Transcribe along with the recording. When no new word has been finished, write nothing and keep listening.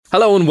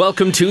Hello and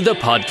welcome to the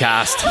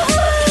podcast.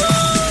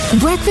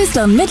 Breakfast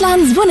on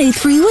Midlands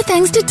 183 with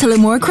thanks to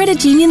Tullamore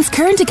Credit Union's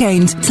current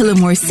account,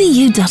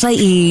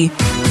 tullamorecu.ie.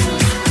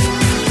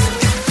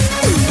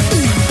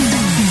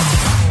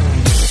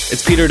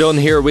 It's Peter Dunne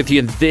here with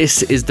you.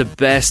 This is the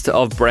best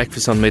of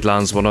Breakfast on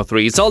Midlands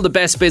 103. It's all the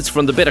best bits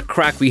from the bit of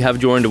crack we have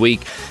during the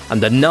week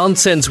and the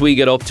nonsense we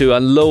get up to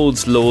and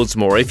loads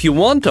more. If you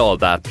want all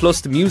that,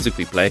 plus the music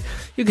we play,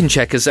 you can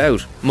check us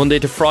out Monday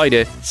to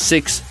Friday,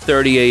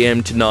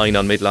 6:30am to 9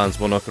 on Midlands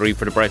 103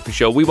 for the breakfast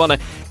show. We want to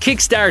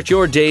kickstart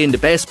your day in the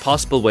best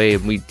possible way,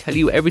 and we tell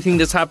you everything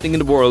that's happening in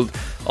the world,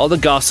 all the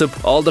gossip,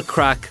 all the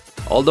crack,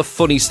 all the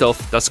funny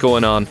stuff that's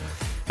going on.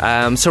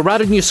 So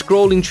rather than you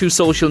scrolling through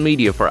social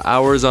media for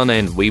hours on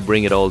end, we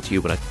bring it all to you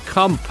in a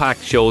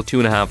compact show,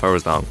 2.5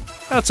 hours long.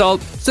 That's all,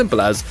 simple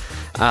as.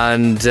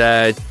 And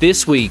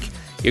this week,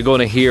 you're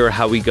going to hear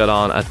how we got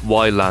on at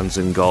Wildlands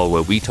in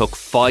Galway. We took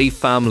 5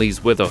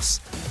 families with us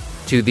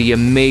to the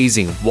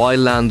amazing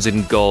Wildlands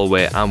in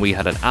Galway, and we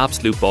had an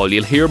absolute ball.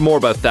 You'll hear more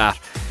about that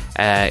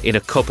in a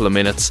couple of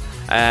minutes.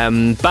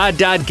 Bad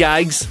Dad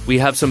Gags. We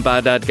have some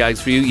Bad Dad Gags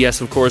for you. Yes,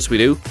 of course we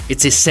do.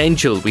 It's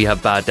essential we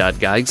have Bad Dad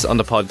Gags on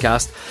the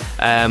podcast.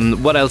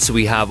 What else do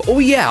we have? Oh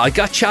yeah, I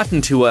got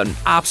chatting to an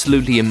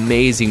absolutely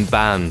amazing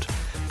band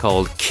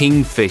called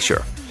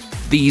KingfishR.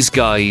 These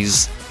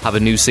guys have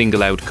a new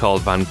single out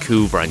called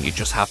Vancouver, and you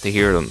just have to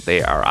hear them.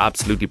 They are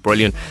absolutely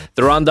brilliant.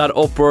 They're on that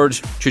upward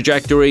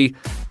trajectory.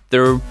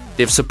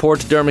 They've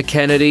supported Dermot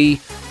Kennedy.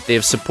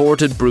 They've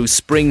supported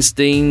Bruce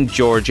Springsteen,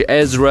 George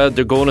Ezra.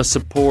 They're going to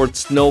support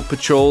Snow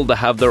Patrol. They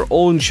have their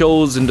own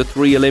shows in the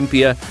 3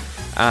 Olympia.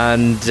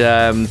 And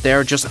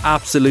they're just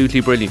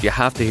absolutely brilliant. You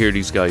have to hear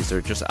these guys. They're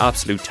just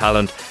absolute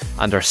talent.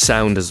 And their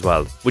sound as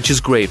well, which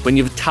is great. When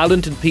you have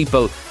talented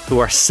people who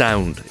are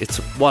sound, it's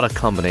what a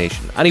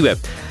combination. Anyway,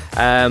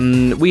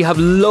 we have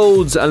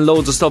loads and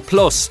loads of stuff.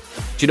 Plus,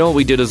 do you know what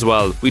we did as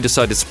well? We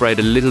decided to spread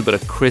a little bit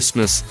of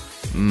Christmas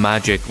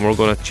magic, and we're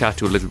going to chat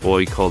to a little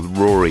boy called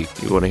Rory.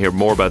 You're going to hear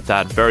more about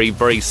that very,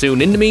 very soon.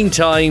 In the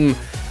meantime,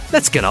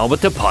 let's get on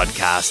with the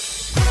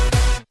podcast.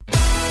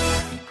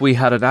 We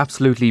had an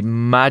absolutely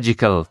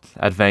magical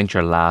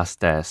adventure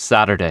last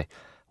Saturday.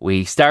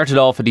 We started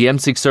off at the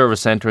M6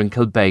 Service Centre in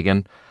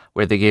Kilbegan,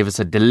 where they gave us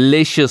a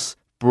delicious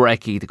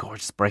brekkie, the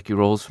gorgeous brekkie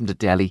rolls from the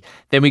deli.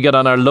 Then we got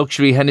on our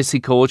luxury Hennessy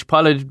coach,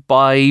 piloted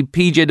by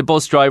PJ the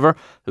bus driver,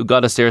 who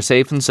got us there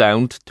safe and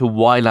sound to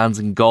Wildlands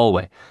in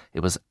Galway.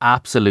 It was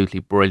absolutely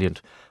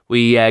brilliant.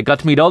 We got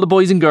to meet all the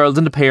boys and girls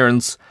and the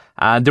parents,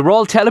 and they were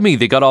all telling me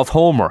they got off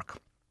homework.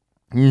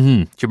 Do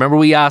you remember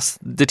we asked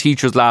the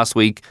teachers last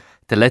week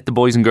to let the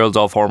boys and girls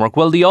off homework?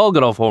 Well, they all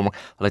got off homework.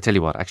 Well, I tell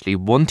you what, actually,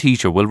 one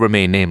teacher will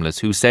remain nameless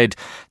who said,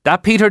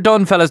 "That Peter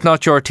Dunne fella's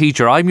not your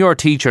teacher. I'm your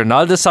teacher, and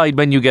I'll decide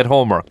when you get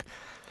homework."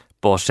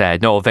 But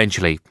no,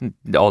 eventually,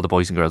 all the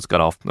boys and girls got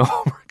off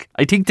homework.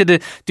 I think to do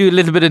a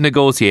little bit of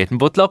negotiating,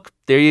 but look,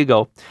 there you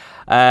go.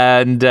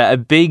 And a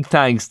big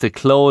thanks to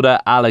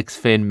Clodagh, Alex,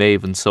 Finn,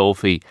 Maeve and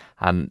Sophie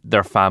and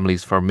their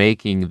families for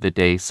making the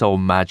day so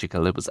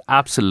magical. It was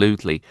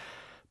absolutely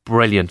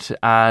brilliant.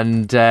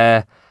 And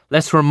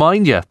let's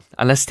remind you,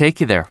 and let's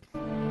take you there.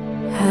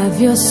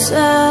 Have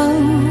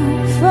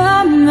yourself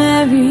a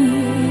merry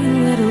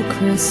little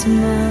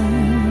Christmas.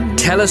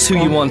 Tell us who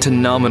you want to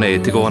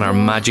nominate to go on our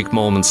Magic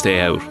Moments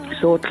Day out.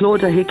 So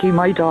Clodagh Hickey,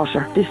 my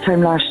daughter, this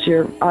time last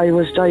year I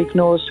was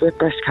diagnosed with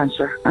breast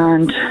cancer,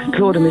 and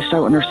Clodagh missed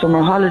out on her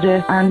summer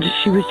holiday, and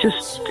she was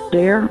just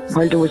there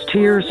while there was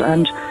tears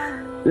and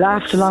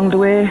laughed along the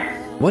way.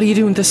 What are you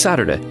doing this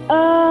Saturday?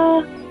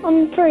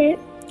 I'm free.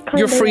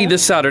 You're free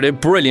this Saturday,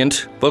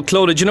 brilliant. Well,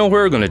 Clodagh, do you know what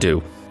we're going to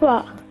do?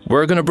 What?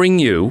 We're going to bring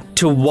you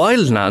to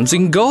Wildlands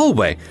in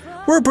Galway.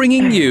 We're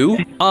bringing you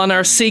on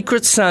our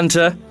Secret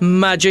Santa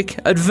magic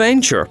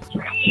adventure. I'm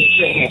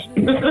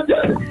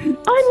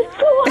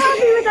so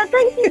happy with that.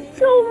 Thank you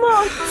so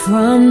much.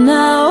 From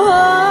now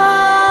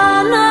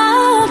on,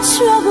 our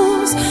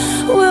troubles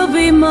will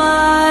be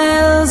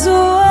miles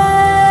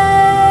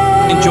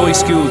away. Enjoy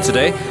school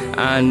today,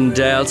 and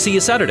I'll see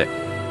you Saturday.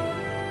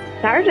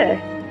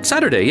 Saturday?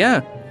 Saturday, yeah.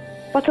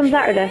 What's on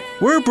Saturday?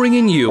 We're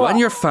bringing you and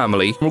your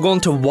family. We're going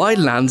to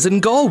Wildlands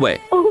in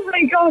Galway. Oh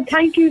my God,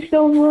 thank you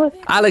so much.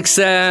 Alex,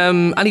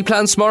 any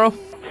plans tomorrow?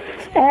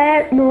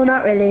 No,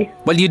 not really.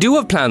 Well, you do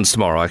have plans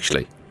tomorrow,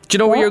 actually. Do you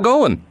know where you're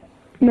going?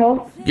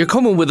 No. You're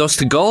coming with us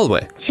to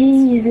Galway.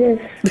 Jesus.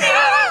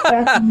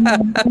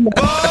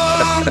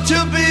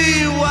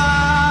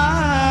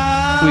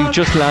 We've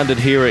just landed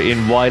here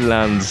in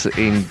Wildlands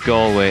in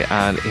Galway,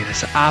 and it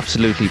is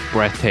absolutely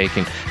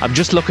breathtaking. I'm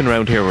just looking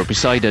around here. We're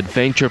beside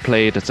Adventure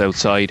Play that's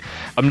outside.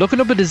 I'm looking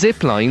up at the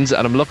zip lines,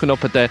 and I'm looking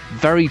up at the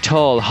very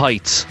tall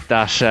heights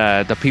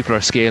that people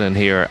are scaling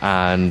here,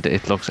 and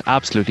it looks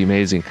absolutely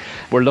amazing.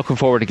 We're looking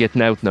forward to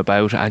getting out and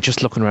about, and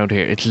just looking around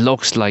here, it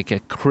looks like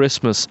a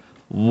Christmas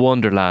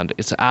wonderland.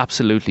 It's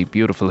absolutely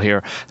beautiful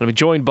here. And I'm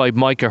joined by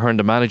Mike Ahern,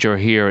 the manager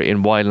here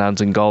in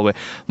Wildlands in Galway.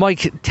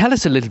 Mike, tell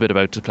us a little bit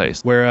about the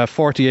place. We're a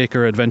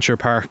 40-acre adventure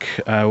park,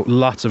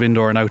 lots of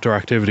indoor and outdoor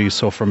activities.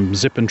 So from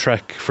zip and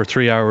trek for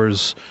 3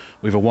 hours,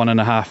 we have a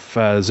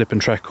 1.5 zip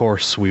and trek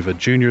course. We have a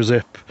junior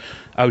zip,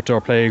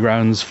 outdoor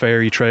playgrounds,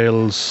 fairy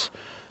trails,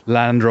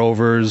 Land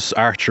Rovers,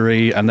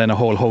 archery, and then a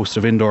whole host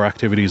of indoor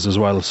activities as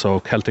well. So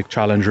Celtic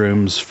challenge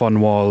rooms, fun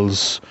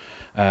walls,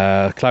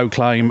 cloud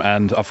climb,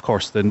 and of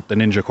course the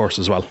ninja course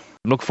as well.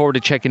 Look forward to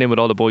checking in with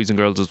all the boys and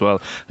girls as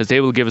well, as they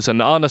will give us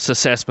an honest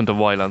assessment of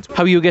Wildlands.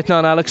 How are you getting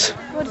on, Alex?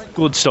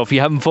 Good stuff. You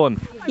having fun?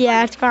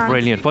 Yeah, it's fun.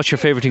 Brilliant. What's your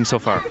favourite thing so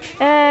far?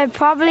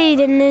 Probably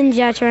the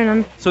ninja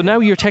training. So now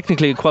you're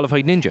technically a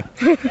qualified ninja.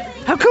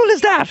 How cool is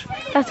that?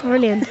 That's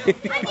brilliant.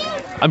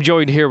 I'm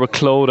joined here with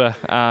Clodagh,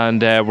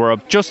 and we're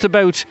just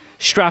about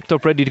strapped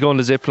up, ready to go on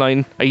the zip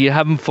line. Are you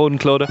having fun,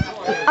 Clodagh?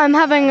 I'm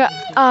having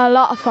a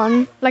lot of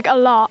fun, like a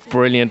lot.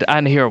 Brilliant.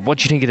 And here, what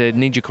do you think of the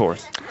ninja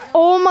course?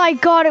 Oh my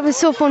god, it was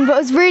so fun, but it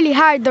was really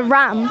hard, the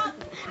ramp.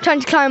 Trying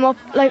to climb up,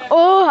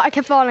 I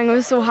kept falling, it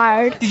was so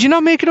hard. Did you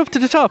not make it up to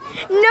the top?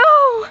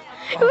 No!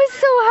 It was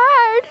so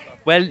hard.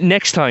 Well,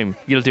 next time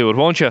you'll do it,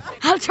 won't you?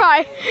 I'll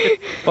try.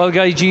 Well,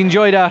 guys, did you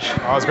enjoy that?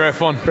 Oh, it was great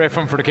fun. Great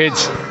fun for the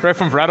kids. Great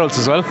fun for adults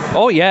as well.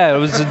 Oh yeah, there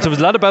was a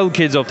lot of bold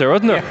kids up there,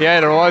 wasn't there? Yeah,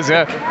 there was,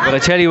 yeah. But I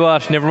tell you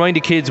what, never mind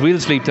the kids, we'll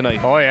sleep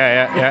tonight. Oh,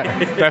 yeah,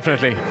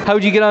 definitely.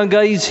 How'd you get on,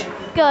 guys?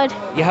 Good.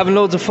 You having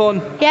loads of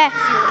fun? Yeah.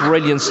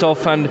 Brilliant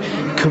stuff. And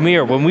come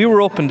here, when we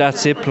were up in that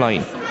zip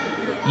line,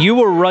 you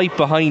were right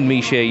behind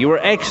me, Shay. You were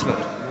excellent.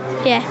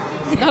 Yeah.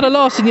 Not a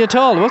loss in you at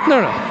all, wasn't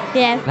there?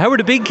 Yeah. How are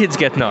the big kids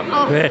getting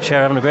on? Great,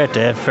 Chair, having a great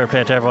day. Fair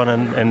play to everyone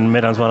in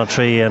Midlands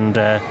 103 and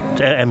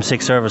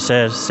M6 service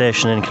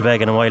station in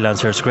Kilbeggan and Wildlands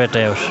here. It's a great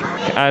day out.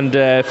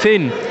 And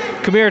Finn,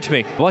 come here to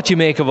me. What do you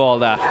make of all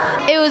that?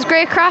 It was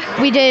great crack.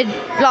 We did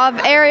a lot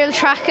of aerial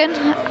tracking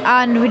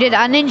and we did a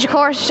ninja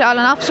course, an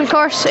obstacle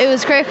course. It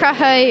was great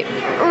crack. I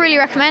really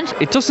recommend.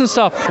 It doesn't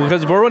stop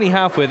because we're only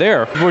halfway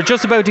there. We're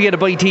just about to get a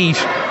bite to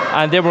eat,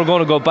 and then we're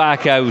going to go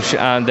back out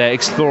and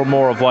explore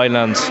more of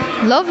Wildlands.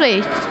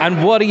 Lovely.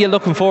 And what are you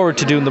looking forward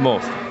to doing the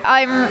most?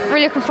 I'm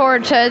really looking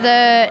forward to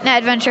the net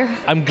adventure.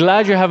 I'm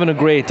glad you're having a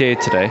great day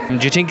today. Do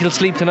you think you'll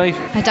sleep tonight?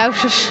 I doubt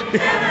it.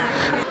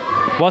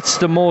 What's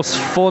the most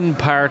fun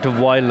part of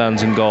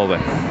Wildlands in Galway?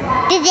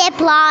 The zip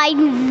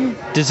line.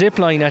 The zip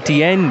line at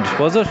the end,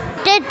 was it?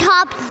 The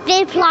top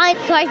zip line,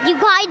 because you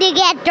kind of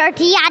get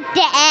dirty at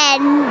the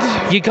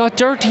end. You got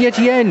dirty at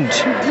the end?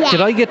 Yeah.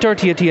 Did I get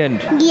dirty at the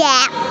end?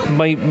 Yeah.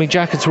 My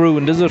jacket's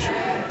ruined, is it?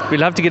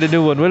 We'll have to get a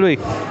new one, will we?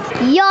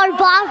 Your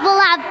boss will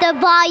have to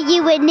buy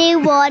you a new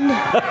one.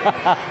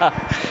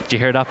 Did you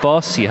hear that,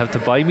 boss? You have to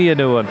buy me a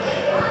new one.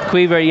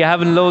 Queever, are you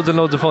having loads and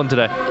loads of fun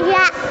today?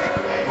 Yeah.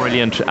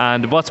 Brilliant.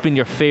 And what's been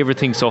your favourite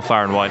thing so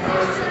far in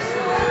Wildlands?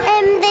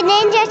 The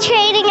ninja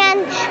training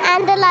and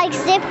the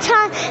zip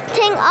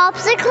thing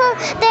obstacle.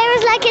 There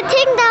was a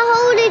thing that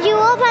holded you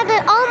up and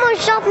it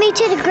almost dropped me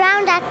to the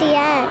ground at the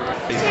end.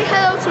 Say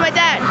hello to my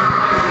dad.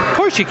 Of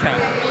course you can.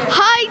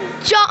 Hi,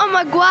 John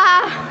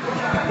Maguire.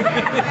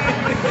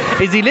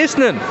 Is he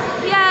listening?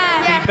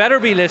 Yeah. He better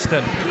be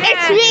listening.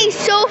 It's me,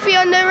 Sophie,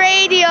 on the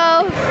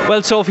radio.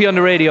 Well, Sophie on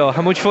the radio,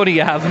 how much fun are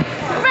you having?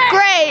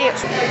 Great.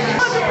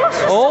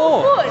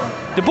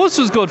 The bus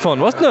was good fun,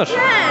 wasn't it?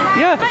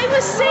 Yeah. I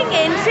was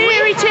singing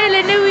Fairy Tale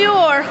in New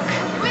York.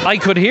 I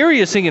could hear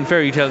you singing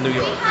Fairy Tale New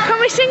York. Can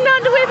we sing that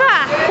on the way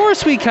back? Of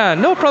course we can,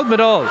 no problem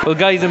at all. Well,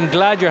 guys, I'm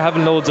glad you're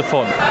having loads of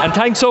fun. And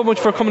thanks so much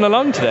for coming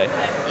along today.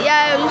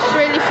 Yeah, it was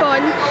really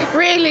fun.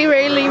 Really,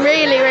 really,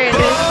 really, really.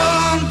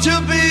 Born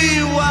to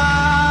be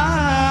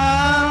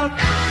wild.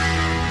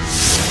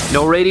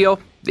 No radio?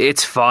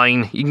 It's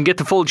fine. You can get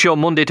the full show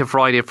Monday to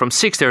Friday from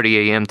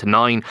 6:30am to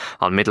 9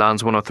 on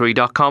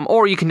midlands103.com,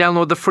 or you can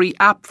download the free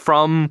app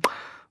from,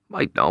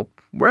 I don't know,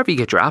 wherever you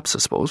get your apps, I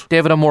suppose.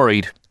 David, I'm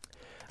worried.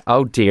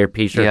 Oh dear,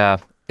 Peter. Yeah.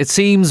 It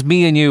seems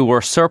me and you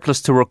were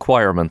surplus to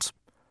requirements.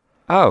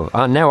 Oh,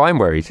 now I'm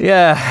worried.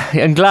 Yeah,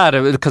 I'm glad,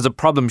 because a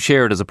problem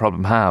shared is a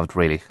problem halved,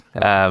 really.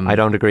 I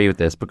don't agree with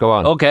this, but go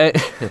on. Okay.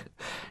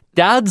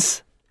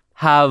 Dads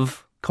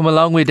have come a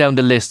long way down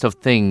the list of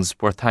things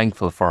we're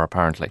thankful for,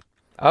 apparently.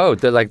 Oh,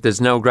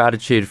 there's no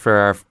gratitude for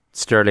our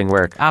sterling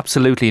work.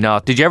 Absolutely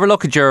not. Did you ever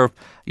look at your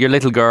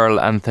little girl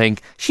and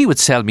think, she would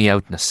sell me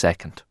out in a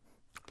second?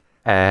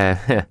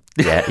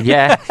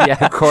 Yeah,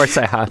 of course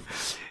I have.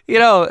 You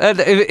know,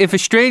 if a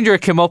stranger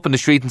came up in the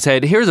street and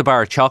said, here's a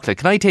bar of chocolate,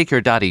 can I take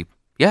your daddy?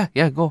 Yeah,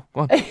 go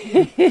on.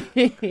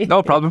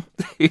 No problem.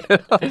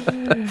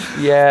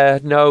 Yeah,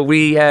 no,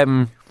 we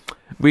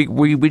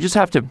just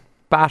have to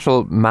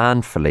battle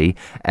manfully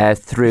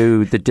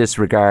through the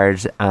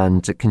disregard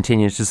and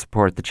continue to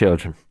support the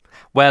children.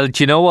 Well,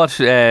 do you know what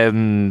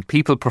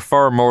people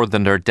prefer more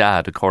than their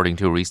dad, according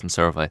to a recent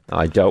survey?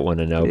 I don't want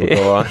to know, but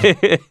go on.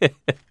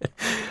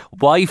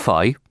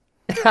 Wi-Fi,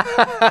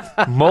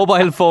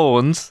 mobile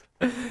phones,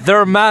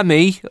 their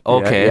mammy,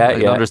 okay, I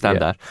understand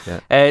that.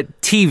 Yeah.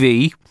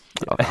 TV,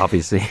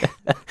 obviously.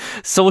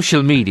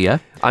 social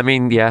media. I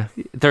mean, yeah.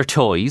 Their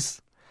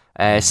toys.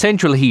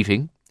 central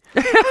heating,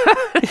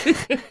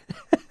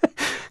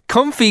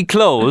 comfy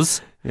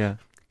clothes,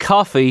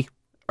 coffee,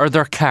 or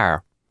their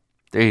car.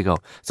 There you go.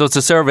 So it's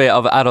a survey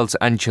of adults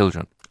and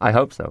children. I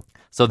hope so.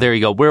 So there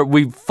you go.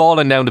 We've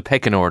fallen down the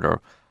pecking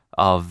order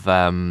of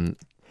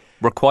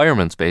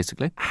requirements,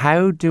 basically.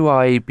 How do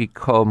I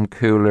become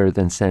cooler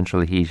than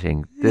central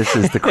heating? This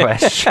is the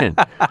question.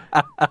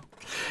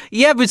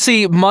 Yeah, but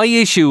see, my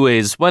issue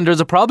is when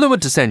there's a problem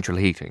with the central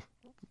heating.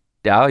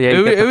 Oh, yeah.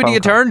 Who do you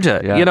turn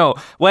to? Yeah. You know,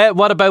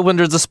 what about when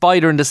there's a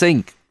spider in the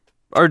sink?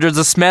 Or there's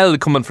a smell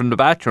coming from the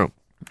bathroom?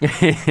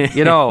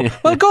 You know,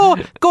 well,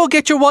 go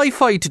get your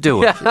Wi-Fi to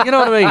do it. You know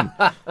what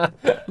I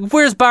mean?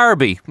 Where's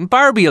Barbie?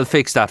 Barbie will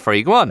fix that for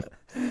you. Go on.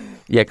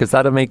 Yeah, because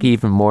that'll make you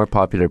even more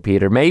popular,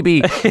 Peter.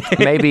 Maybe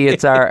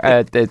it's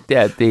our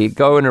the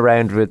going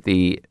around with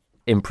the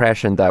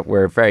impression that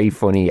we're very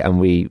funny and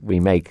we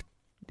make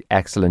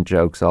excellent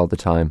jokes all the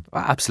time.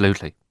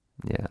 Absolutely.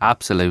 Yeah,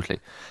 absolutely.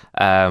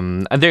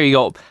 And there you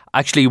go.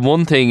 Actually,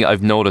 one thing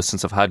I've noticed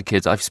since I've had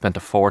kids, I've spent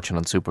a fortune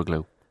on super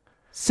glue.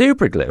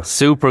 Super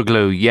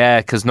glue,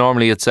 yeah, because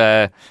normally it's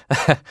I'll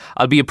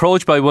be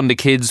approached by one of the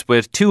kids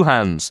with two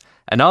hands,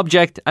 an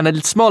object and a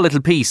small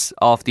little piece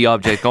off the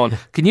object going,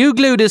 can you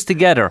glue this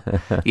together?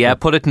 Yeah,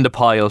 put it in the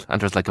pile,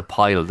 and there's like a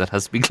pile that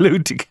has to be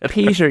glued together.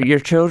 Peter, your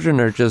children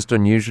are just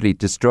unusually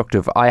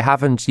destructive. I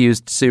haven't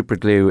used super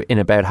glue in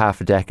about half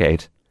a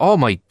decade. Oh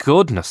my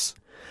goodness.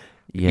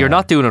 Yeah. You're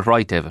not doing it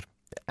right, David.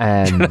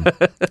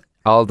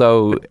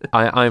 Although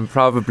I'm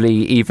probably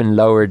even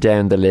lower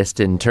down the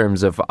list in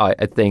terms of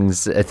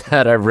things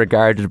that are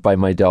regarded by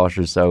my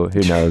daughter, so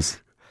who knows?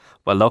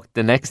 Well, look,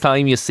 the next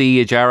time you see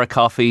a jar of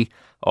coffee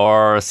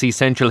or see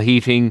central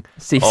heating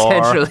or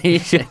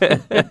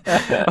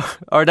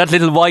that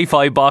little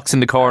Wi-Fi box in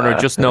the corner,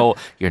 just know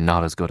you're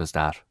not as good as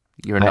that.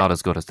 You're not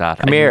as good as that.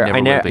 Come here, I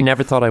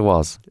never thought I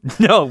was.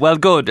 No, well,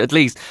 good, at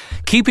least.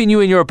 Keeping you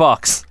in your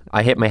box.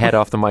 I hit my head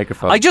off the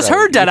microphone. I just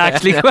heard that,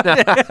 actually.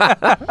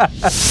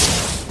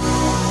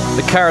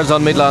 The Cars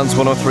on Midlands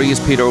 103 is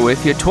Peter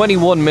with you.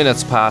 21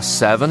 minutes past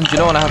 7. Do you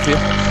know what I have for you?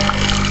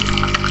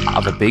 I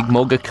have a big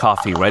mug of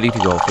coffee ready to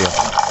go for you.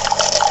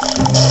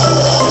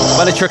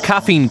 Well, it's your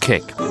caffeine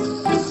kick.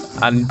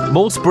 And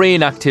most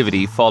brain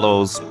activity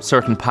follows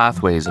certain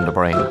pathways in the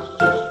brain.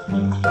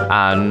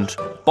 And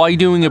by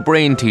doing a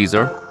brain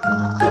teaser,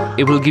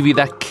 it will give you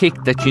that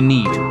kick that you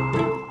need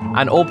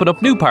and open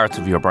up new parts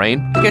of your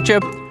brain to get you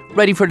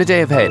ready for the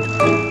day ahead.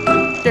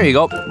 There you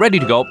go, ready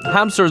to go.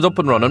 Hamster is up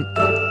and running.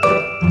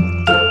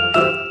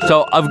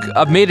 So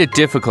I've made it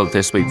difficult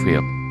this week for you.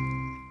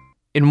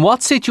 In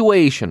what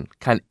situation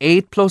can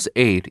 8 plus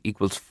 8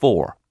 equals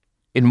 4?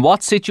 In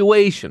what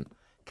situation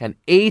can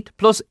 8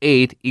 plus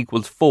 8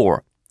 equals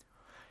 4?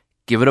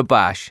 Give it a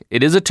bash.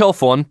 It is a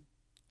tough one,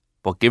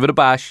 but give it a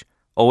bash.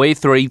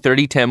 083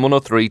 3010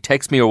 103.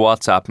 Text me or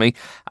WhatsApp me.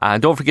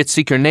 And don't forget to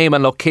stick your name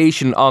and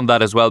location on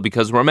that as well,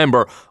 because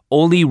remember,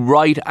 only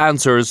right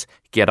answers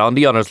get on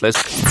the honours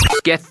list.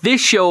 Get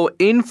this show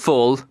in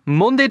full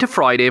Monday to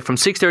Friday from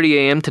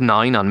 6:30am to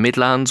 9 on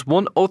Midlands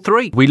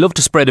 103. We love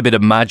to spread a bit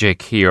of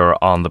magic here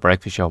on The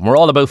Breakfast Show. We're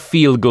all about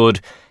feel good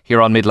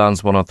here on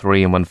Midlands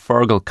 103. And when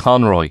Fergal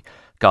Conroy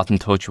got in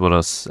touch with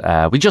us,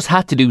 we just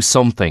had to do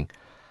something.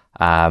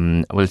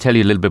 We'll tell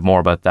you a little bit more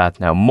about that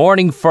now.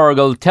 Morning,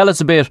 Fergal. Tell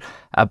us a bit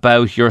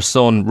about your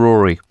son,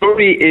 Rory.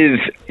 Rory is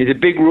a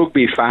big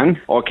rugby fan,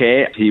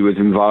 okay? He was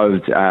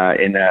involved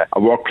in a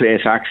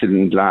workplace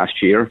accident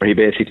last year where he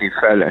basically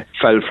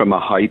fell from a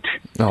height.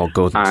 Oh,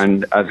 goodness.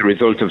 And as a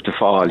result of the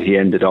fall, he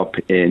ended up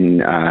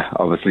in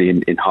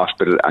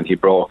hospital, and he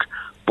broke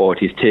both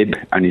his tib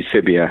and his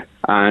fibula.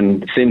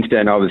 And since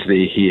then,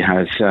 obviously, he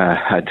has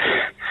had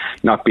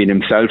not been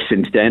himself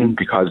since then,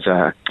 because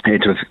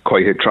it was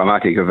quite a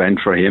traumatic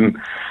event for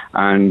him,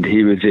 and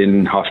he was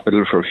in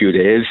hospital for a few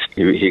days.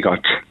 He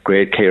got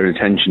great care and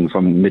attention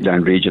from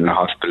Midland Regional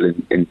Hospital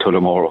in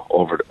Tullamore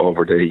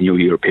over the New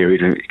Year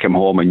period, and he came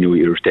home on New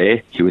Year's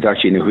Day. He was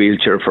actually in a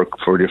wheelchair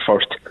for the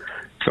first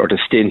sort of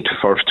stint,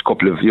 first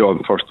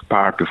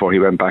part before he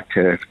went back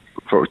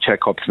for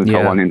checkups and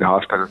so on in the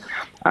hospital.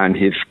 And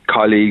his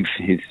colleagues,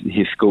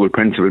 his school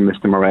principal,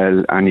 Mr.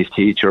 Morell, and his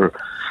teacher,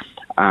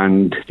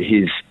 and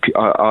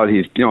all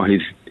his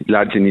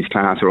lads in his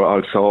class were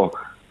also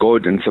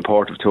good and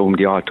supportive to him.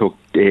 They all took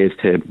days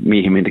to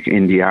meet him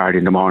in the yard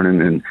in the morning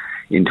and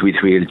into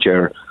his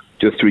wheelchair,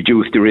 just to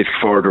reduce the risk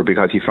further,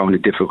 because he found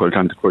it difficult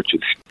on the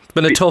crutches. It's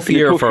been a tough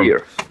year for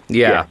him.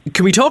 Yeah.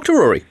 Can we talk to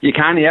Rory? You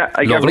can, yeah.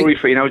 I got Rory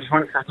for you now. Just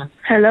 1 second.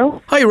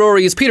 Hello. Hi,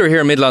 Rory. It's Peter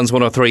here, Midlands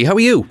 103. How are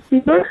you?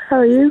 Good. How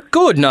are you?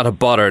 Good. Not a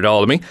bother at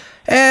all of me.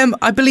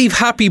 I believe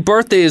happy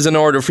birthday is in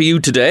order for you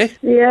today.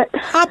 Yeah.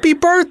 Happy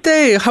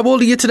birthday. How old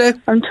are you today?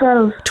 I'm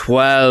 12.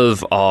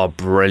 12. Oh,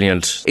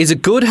 brilliant. Is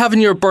it good having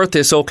your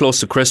birthday so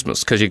close to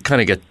Christmas? Because you kind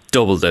of get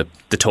double the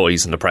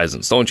toys and the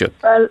presents, don't you?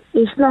 Well,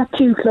 it's not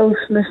too close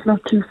and it's not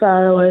too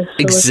far away. So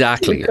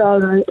exactly. It's all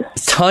right.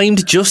 It's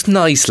timed just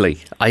nicely.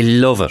 I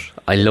love it.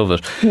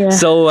 Yeah.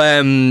 So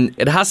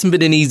it hasn't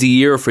been an easy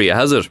year for you,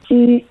 has it?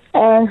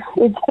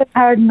 It's been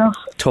hard enough.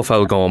 Tough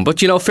old going. But,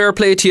 fair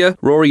play to you.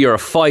 Rory, you're a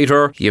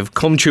fighter. You've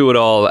come through it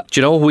all. Do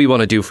you know what we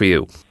want to do for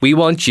you? We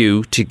want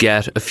you to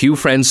get a few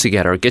friends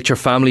together, get your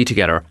family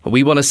together.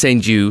 We want to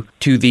send you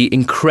to the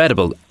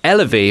incredible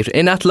Elevate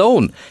in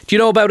Athlone. Do you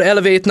know about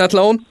Elevate in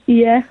Athlone?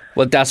 Yeah.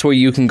 Well, that's where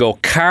you can go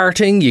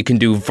karting, you can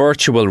do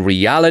virtual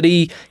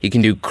reality, you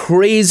can do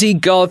crazy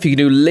golf, you can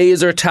do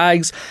laser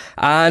tags,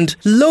 and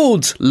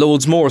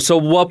loads more. So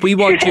what we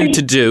want you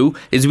to do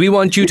is we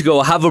want you to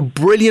go have a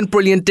brilliant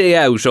day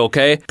out,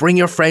 okay? Bring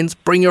your friends,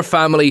 bring your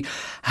family,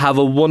 have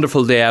a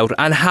wonderful day out,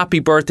 and happy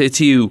birthday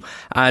to you,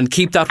 and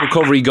keep that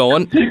recovery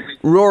going.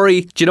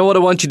 Rory, do you know what I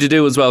want you to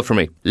do as well for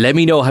me? Let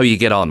me know how you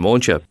get on,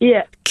 won't you?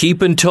 Yeah.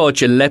 Keep in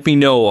touch and let me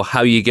know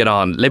how you get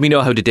on. Let me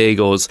know how the day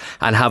goes,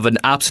 and have an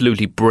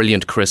absolutely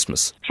brilliant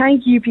Christmas.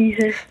 Thank you,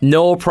 Peter.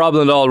 No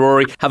problem at all,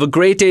 Rory. Have a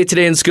great day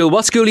today in school.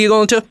 What school are you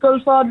going to?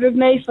 Gulfadrick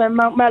Nathan in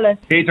Mount Mellon.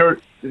 Peter,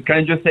 can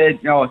I just say,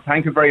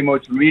 thank you very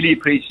much. Really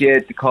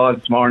appreciate the call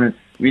this morning.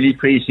 Really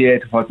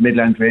appreciate what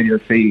Midlands Radio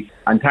see.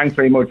 And thanks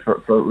very much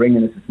for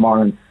ringing us this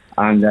morning.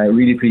 And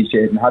really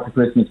appreciate it. And happy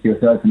Christmas to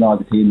yourself and all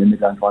the team in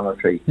Midlands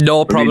 103.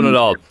 No problem at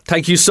all.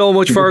 Thank you so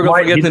much, Fergal,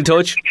 for getting in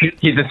touch.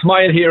 He's a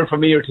smile here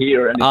from ear to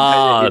ear.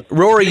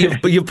 Rory,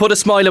 you've put a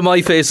smile on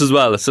my face as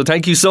well. So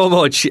thank you so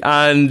much.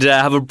 And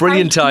have a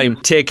brilliant time.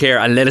 Take care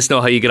and let us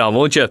know how you get on,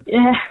 won't you?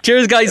 Yeah.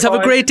 Cheers, guys. Have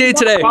a great day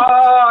today.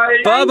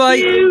 Bye.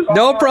 Bye-bye.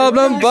 No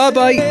problem.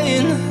 Bye-bye.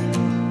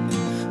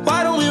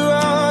 Why don't we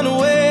run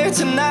away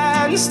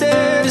tonight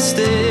instead of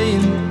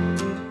staying?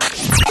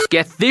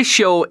 Get this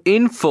show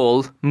in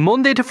full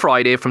Monday to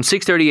Friday from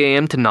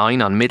 6:30am to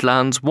 9 on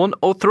Midlands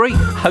 103.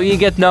 How are you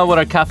getting on with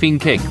our caffeine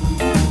kick?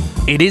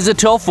 It is a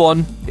tough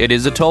one.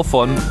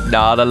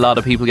 Not a lot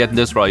of people getting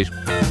this right.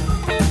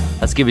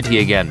 Let's give it to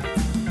you again.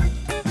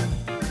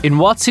 In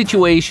what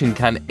situation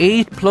can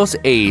 8 plus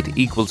 8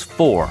 equals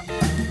 4?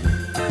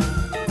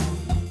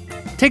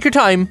 Take your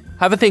time,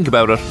 have a think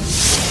about it.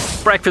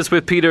 Breakfast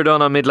with Peter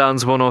Dunne on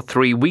Midlands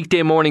 103.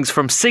 Weekday mornings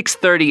from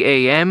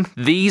 6:30am.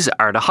 These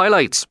are the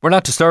highlights. We're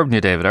not disturbing you,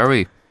 David, are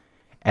we?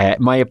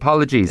 My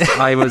apologies.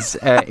 I was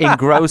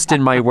engrossed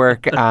in my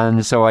work,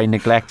 and so I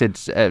neglected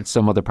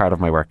some other part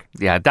of my work.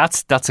 Yeah,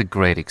 that's a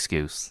great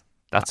excuse.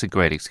 That's a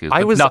great excuse.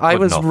 I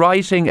was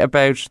writing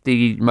about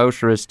the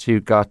motorist who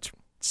got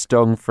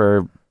stung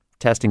for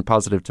testing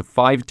positive to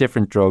 5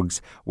 different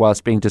drugs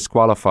whilst being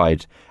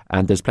disqualified,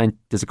 and there's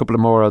a couple of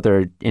more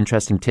other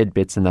interesting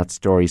tidbits in that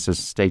story, so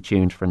stay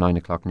tuned for 9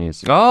 o'clock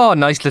news. Oh,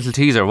 nice little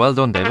teaser. Well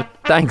done, David.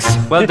 Thanks.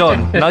 Well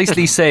done.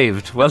 Nicely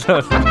saved. Well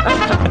done.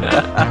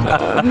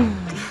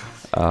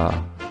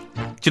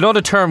 Do you know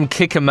the term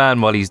kick a man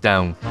while he's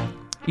down?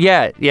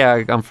 Yeah,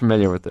 I'm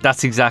familiar with it.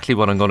 That's exactly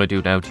what I'm going to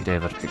do now to you,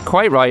 David.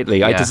 Quite rightly.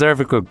 Yeah. I deserve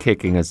a good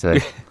kicking, I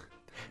say.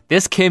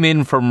 This came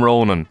in from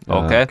Ronan,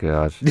 okay? Oh,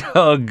 God.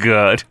 Oh,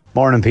 God.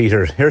 Morning,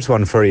 Peter. Here's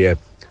one for you.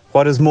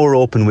 What is more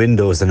open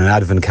windows than an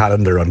advent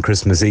calendar on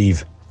Christmas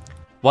Eve?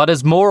 What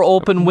is more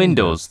open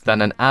windows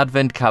than an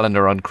advent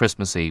calendar on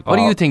Christmas Eve? What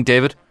do you think,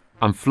 David?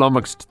 I'm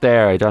flummoxed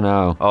there. I don't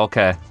know.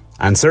 Okay.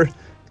 Answer?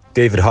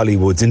 David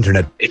Hollywood's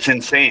internet. It's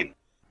insane.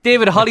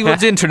 David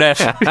Hollywood's internet.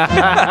 How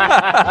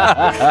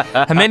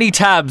many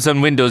tabs on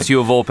Windows you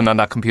have open on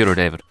that computer,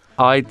 David?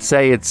 I'd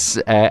say it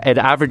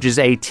averages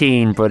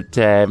 18, but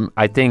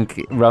I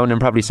think Ronan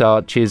probably saw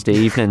it Tuesday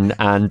evening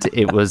and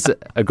it was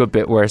a good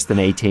bit worse than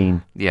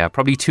 18. Yeah,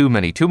 probably too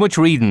many. Too much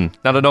reading.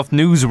 Not enough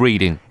news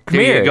reading.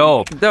 There you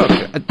go.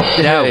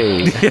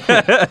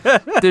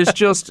 There's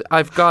just,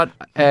 I've got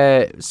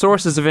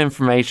sources of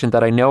information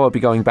that I know I'll be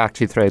going back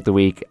to throughout the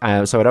week,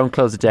 so I don't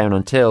close it down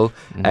until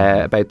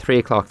about 3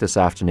 o'clock this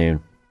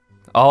afternoon.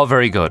 Oh,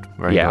 very good.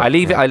 Very good. I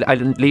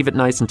leave it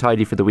nice and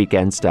tidy for the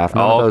weekend staff.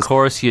 Of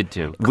course you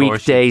do.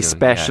 Weekday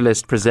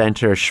specialist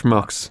presenter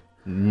schmucks.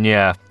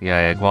 Yeah.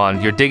 Go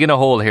on. You're digging a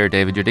hole here,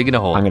 David. You're digging a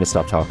hole. I'm going to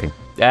stop talking.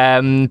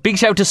 Big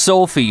shout to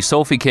Sophie.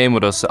 Sophie came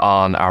with us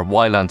on our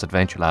Wildlands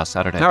adventure last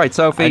Saturday. All right,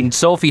 Sophie. And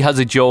Sophie has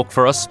a joke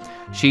for us.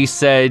 She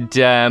said,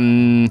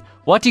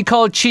 what do you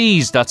call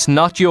cheese that's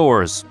not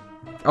yours?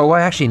 Oh,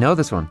 I actually know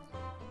this one.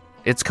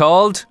 It's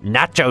called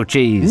nacho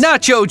cheese.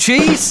 Nacho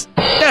cheese?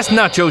 That's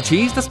nacho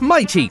cheese. That's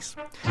my cheese.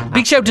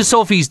 Big shout to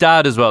Sophie's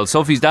dad as well.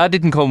 Sophie's dad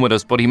didn't come with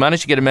us, but he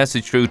managed to get a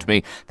message through to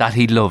me that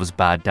he loves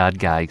Bad Dad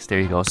Gags.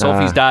 There you go.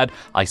 Sophie's dad,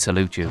 I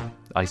salute you.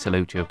 I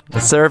salute you. A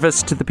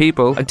service to the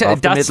people of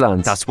the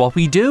Midlands. That's what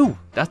we do.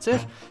 That's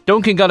it.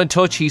 Duncan got in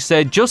touch. He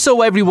said, just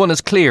so everyone is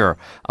clear,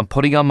 I'm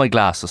putting on my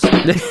glasses.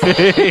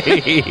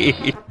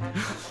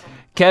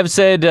 Kev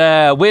said,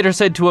 waiter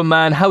said to a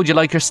man, how'd you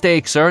like your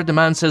steak, sir? The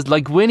man says,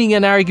 like winning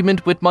an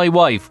argument with my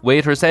wife.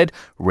 Waiter said,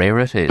 rare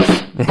it is.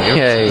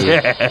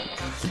 Yeah.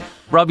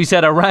 Robbie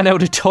said, I ran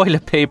out of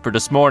toilet paper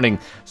this morning,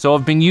 so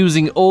I've been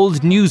using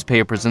old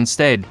newspapers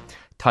instead.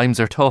 Times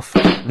are tough.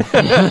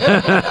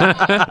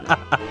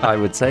 I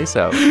would say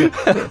so.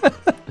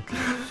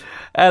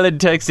 Ellen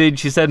texted,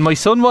 she said, my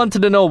son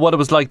wanted to know what it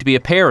was like to be a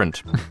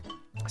parent.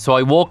 So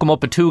I woke him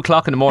up at 2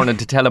 o'clock in the morning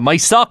to tell him my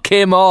sock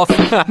came off.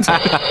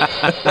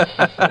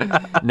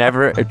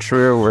 Never a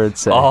truer word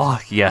said. Oh,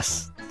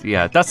 yes.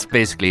 Yeah, that's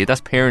basically it.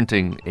 That's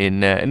parenting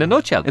in a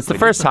nutshell. It's the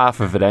first half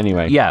of it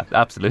anyway. Yeah,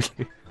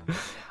 absolutely.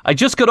 I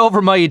just got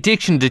over my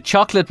addiction to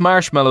chocolate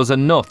marshmallows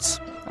and nuts.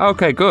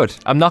 Okay, good.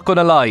 I'm not going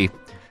to lie.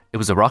 It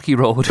was a rocky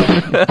road.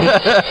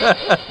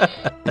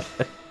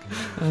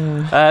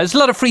 There's a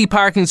lot of free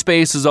parking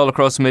spaces all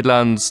across the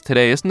Midlands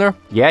today, isn't there?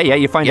 Yeah,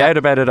 you find out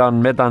about it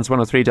on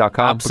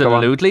midlands103.com.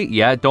 Absolutely,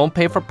 yeah. Don't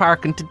pay for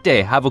parking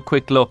today. Have a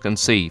quick look and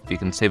see if you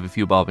can save a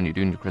few bob when you're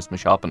doing your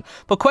Christmas shopping.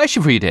 But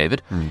question for you,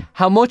 David.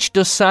 How much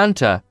does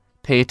Santa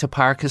pay to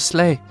park his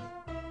sleigh?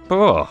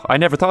 Oh, I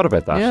never thought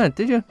about that. Yeah,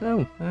 did you?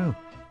 No.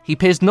 He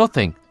pays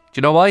nothing. Do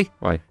you know why?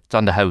 Why? It's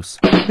on the house.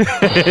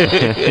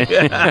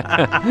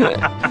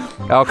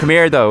 Oh, come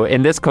here though.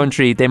 In this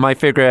country, they might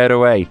figure out a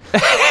way.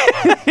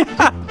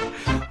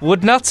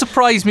 Would not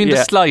surprise me in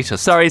the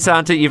slightest. Sorry,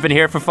 Santa, you've been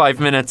here for 5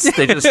 minutes.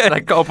 They just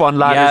go up on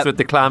ladders with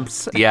the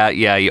clamps. Yeah,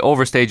 you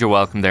overstayed your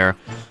welcome there.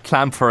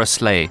 Clamp for a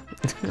sleigh.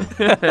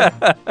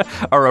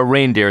 Or a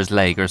reindeer's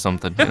leg or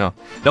something, you know.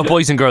 No,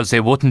 boys and girls, they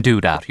wouldn't do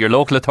that. Your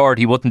local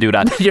authority wouldn't do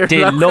that.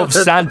 They love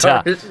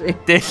Santa.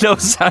 They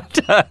love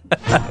Santa.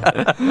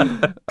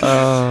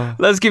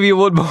 Let's give you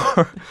one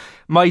more.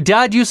 My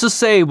dad used to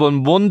say,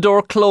 when one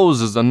door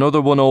closes, another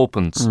one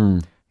opens.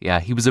 Yeah,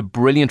 he was a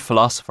brilliant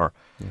philosopher,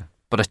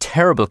 but a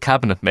terrible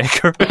cabinet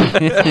maker.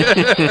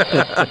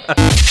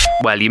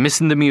 Well, you're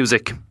missing the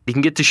music. You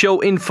can get the show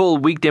in full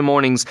weekday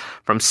mornings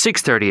from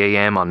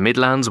 6:30am on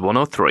Midlands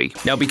 103.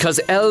 Now, because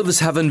elves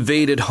have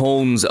invaded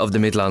homes of the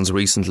Midlands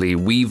recently,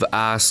 we've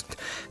asked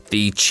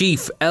the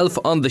chief elf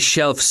on the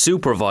shelf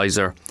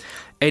supervisor,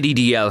 Eddie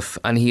the Elf,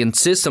 and he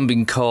insists on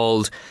being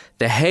called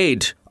the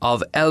head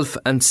of elf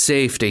and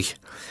safety.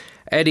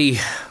 Eddie,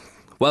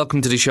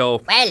 welcome to the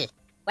show.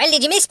 Well,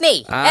 did you miss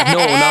me? No,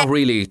 not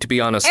really, to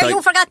be honest.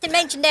 You forgot to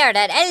mention there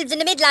that elves in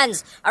the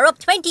Midlands are up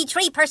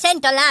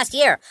 23% on last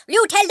year. Will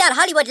you tell that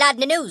Hollywood lad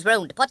in the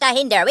newsroom to put that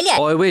in there, will you?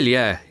 Oh, I will,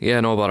 yeah,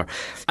 no bother.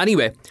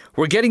 Anyway,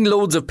 we're getting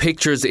loads of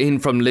pictures in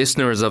from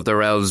listeners of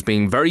their elves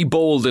being very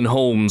bold in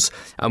homes,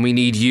 and we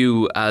need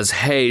you as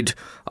head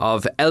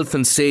of elf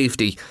and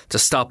safety to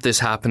stop this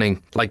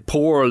happening. Like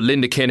poor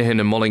Linda Kinahan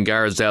and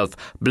Mullingar's elf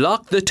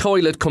blocked the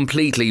toilet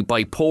completely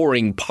by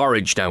pouring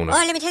porridge down it. Oh,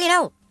 let me tell you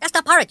now, that's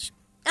not porridge.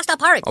 That's not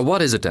porridge. Oh,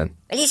 what is it then?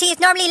 Well, you see, it's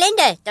normally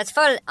Linda that's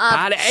full of...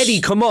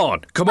 Eddie, come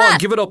on,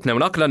 give it up now.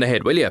 Knock it on the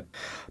head, will you?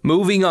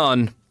 Moving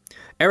on.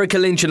 Erica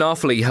Lynch in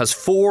Offaly has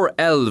 4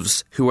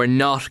 elves who are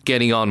not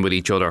getting on with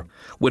each other,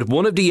 with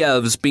one of the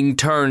elves being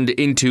turned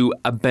into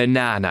a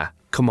banana.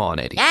 Come on,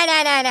 Eddie.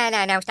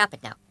 No, stop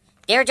it now.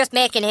 They're just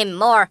making him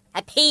more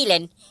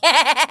appealing.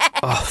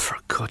 Oh, for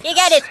goodness You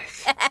get it?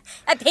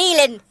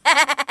 Appealing.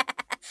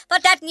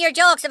 Put that in your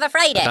jokes of a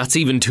Friday. That's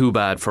even too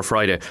bad for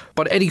Friday.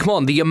 But Eddie, come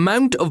on, the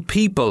amount of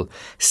people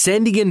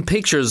sending in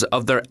pictures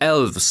of their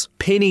elves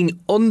pinning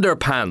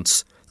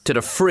underpants to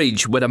the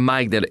fridge with a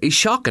magnet is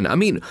shocking. I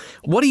mean,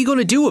 what are you going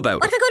to do about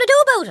it? What are we going to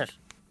do about it?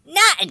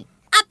 Nothing.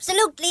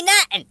 Absolutely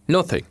nothing.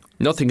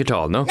 Nothing at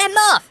all, no? Let him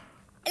off.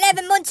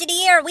 11 months of the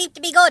year, we have to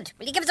be good.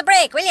 Will you give us a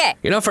break, will you?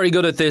 You're not very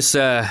good at this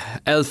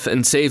elf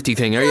and safety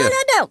thing, are you?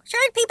 No.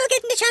 Sure, people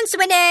getting the chance to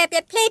win a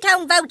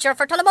Playtown voucher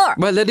for Tullamore.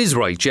 Well, that is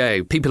right,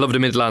 yeah. People of the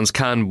Midlands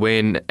can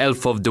win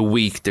Elf of the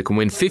Week. They can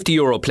win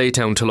 €50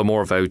 Playtown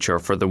Tullamore voucher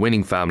for the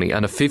winning family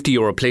and a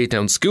 €50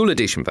 Playtown School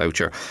Edition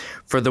voucher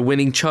for the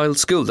winning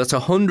child's school. That's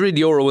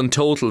 €100 in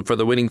total for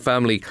the winning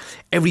family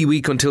every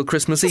week until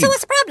Christmas Eve. So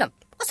what's the problem?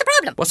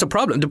 What's the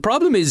problem? The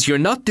problem is you're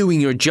not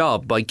doing your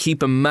job by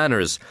keeping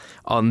manners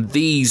on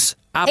these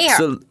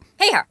absolute...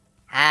 Hey, her.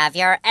 Have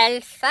your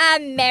elf a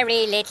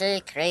merry little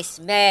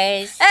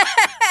Christmas.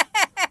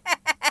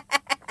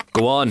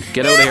 Go on,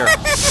 get out of here.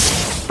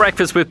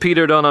 Breakfast with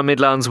Peter Dunne on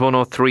Midlands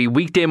 103.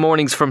 Weekday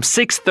mornings from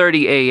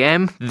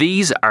 6:30am.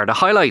 These are the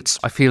highlights.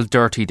 I feel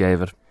dirty,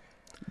 David.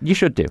 You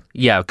should do.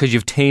 Yeah, because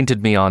you've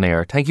tainted me on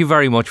air. Thank you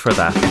very much for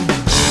that.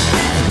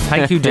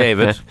 Thank you,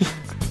 David.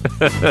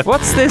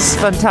 What's this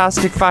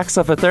fantastic facts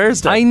of a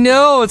Thursday? I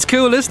know, it's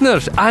cool, isn't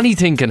it?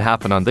 Anything can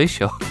happen on this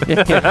show.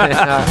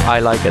 I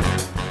like it.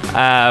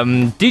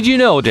 Did you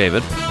know,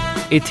 David,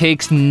 it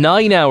takes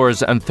 9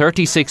 hours and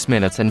 36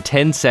 minutes and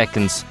 10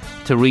 seconds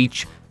to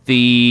reach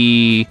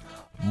the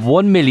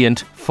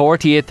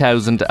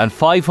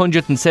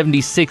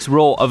 1,048,576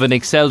 row of an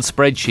Excel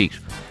spreadsheet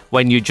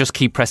when you just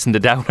keep pressing the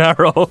down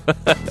arrow.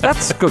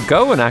 That's good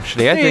going,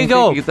 actually. I think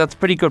that's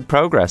pretty good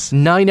progress.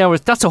 9 hours,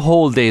 that's a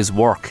whole day's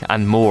work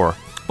and more.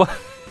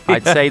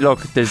 I'd say,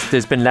 look,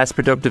 there's been less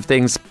productive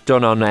things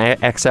done on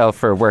Excel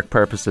for work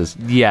purposes.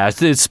 Yeah,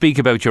 speak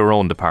about your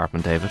own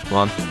department, David. Go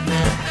on.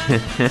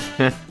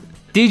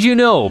 Did you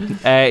know,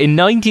 in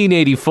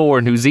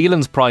 1984, New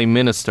Zealand's Prime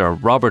Minister,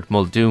 Robert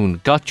Muldoon,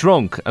 got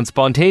drunk and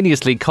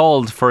spontaneously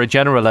called for a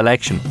general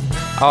election?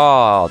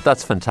 Oh,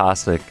 that's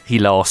fantastic. He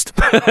lost.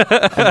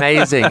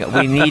 Amazing.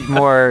 We need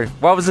more...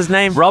 What was his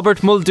name?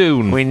 Robert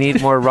Muldoon. We need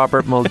more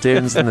Robert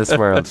Muldoons in this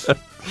world. To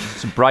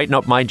brighten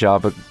up my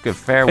job, a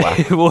fair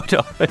whack. Would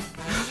I?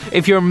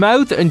 If your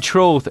mouth and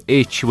throat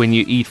itch when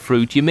you eat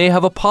fruit, you may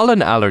have a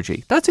pollen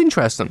allergy. That's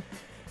interesting.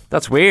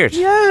 That's weird.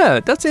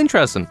 Yeah, that's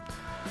interesting.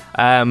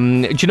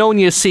 Do you know when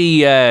you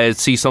see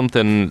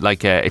something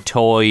like a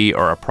toy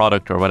or a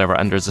product or whatever,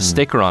 and there's a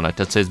sticker on it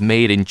that says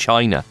 "Made in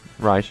China"?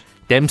 Right.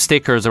 Them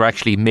stickers are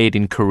actually made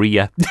in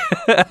Korea.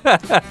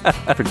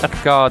 For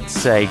God's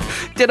sake.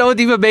 They don't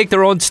even make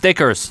their own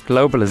stickers.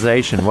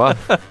 Globalization, what?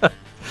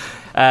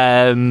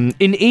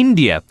 In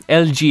India,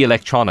 LG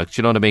Electronics,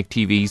 you know, they make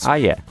TVs. Ah,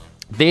 yeah.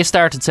 They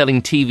started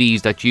selling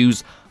TVs that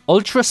use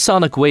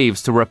ultrasonic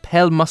waves to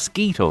repel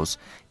mosquitoes,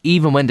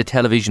 even when the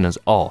television is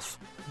off.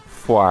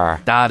 Wow.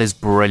 That is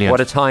brilliant.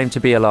 What a time to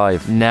be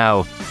alive.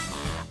 Now.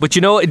 But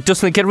you know, it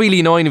doesn't get really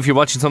annoying if you're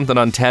watching something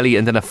on telly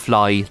and then a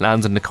fly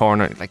lands in the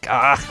corner. Like, get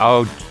up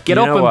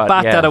and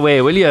bat that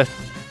away, will you?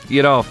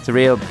 You know. It's a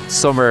real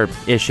summer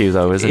issue,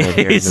 though, isn't it,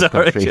 here in this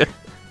country?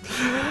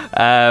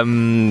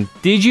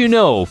 Did you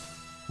know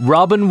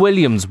Robin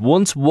Williams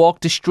once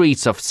walked the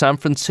streets of San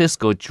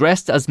Francisco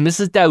dressed as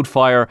Mrs.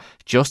 Doubtfire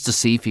just to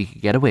see if he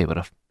could get away with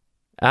it?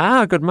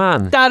 Ah, good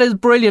man. That is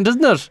brilliant,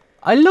 isn't it?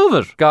 I love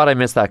it. God, I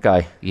miss that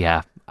guy.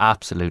 Yeah,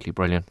 absolutely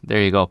brilliant.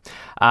 There you go.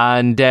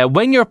 And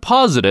when you're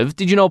positive,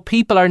 did you know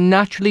people are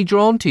naturally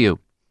drawn to you?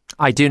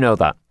 I do know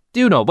that. Do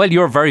you know? Well,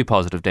 you're very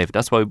positive, David.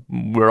 That's why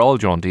we're all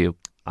drawn to you.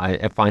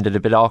 I find it a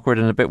bit awkward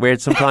and a bit weird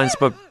sometimes,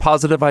 but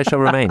positive I shall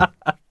remain.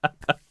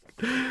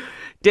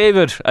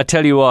 David, I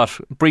tell you what,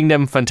 bring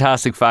them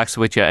fantastic facts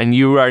with you, and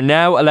you are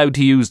now allowed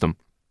to use them.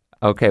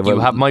 Okay, well,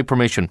 you have my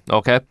permission,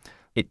 okay?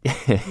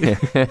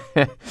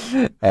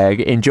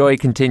 Enjoy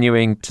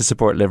continuing to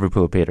support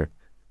Liverpool, Peter.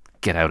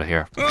 Get out of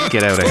here.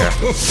 Get out of here.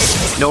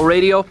 No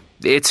radio?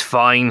 It's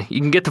fine.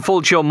 You can get the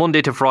full show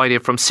Monday to Friday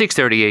from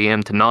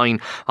 6:30am to 9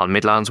 on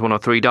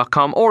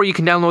Midlands103.com, or you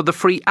can download the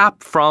free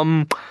app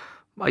from,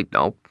 I don't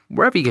know,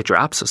 wherever you get your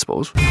apps, I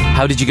suppose.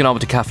 How did you get on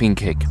with the caffeine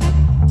kick?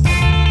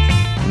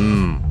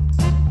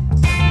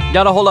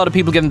 Not a whole lot of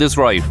people getting this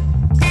right.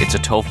 It's a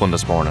tough one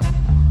this morning.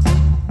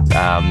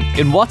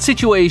 In what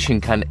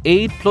situation can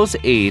 8 plus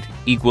 8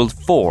 equal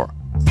 4?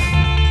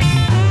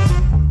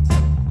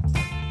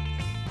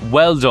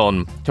 Well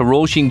done to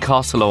Roisin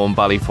Costello and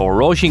Ballyfour.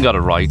 Roisin got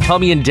it right.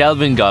 Tommy and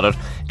Delvin got it.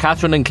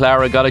 Catherine and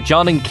Clara got it.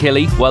 John and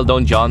Killy, well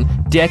done John.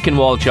 Deck and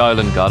Walsh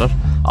Island got it.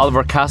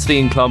 Oliver Cassidy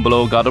and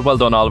Clonbelow got it. Well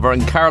done Oliver.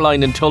 And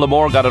Caroline and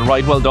Tullamore got it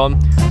right. Well done.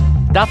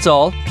 That's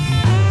all.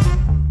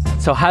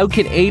 So how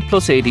can 8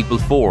 plus 8 equal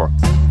 4?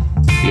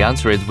 The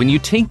answer is, when you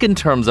think in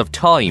terms of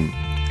time,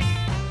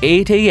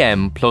 8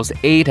 a.m. plus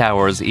 8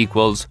 hours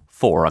equals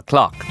 4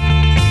 o'clock.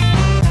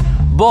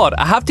 But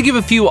I have to give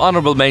a few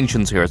honourable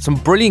mentions here. Some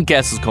brilliant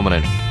guesses coming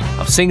in.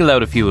 I've singled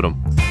out a few of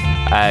them.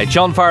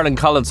 John Farrell and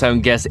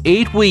Collinstown guess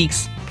 8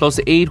 weeks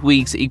plus 8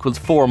 weeks equals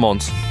 4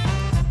 months.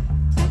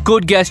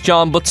 Good guess,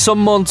 John, but some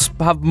months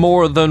have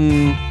more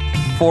than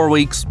 4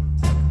 weeks.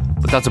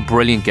 But that's a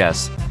brilliant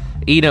guess.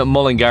 Ina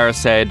Mullingar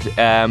said,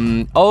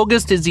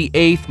 August is the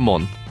 8th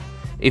month.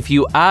 If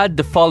you add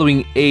the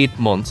following 8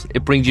 months,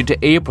 it brings you to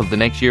April the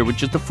next year,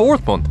 which is the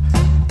 4th month.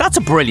 That's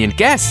a brilliant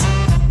guess.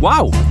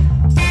 Wow.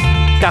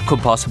 That could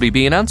possibly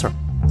be an answer.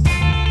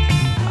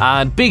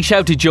 And big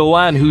shout to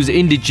Joanne, who's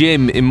in the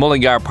gym in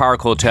Mullingar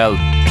Park Hotel.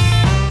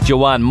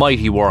 Joanne,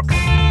 mighty work.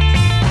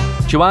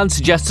 Joanne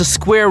suggests a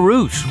square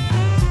root.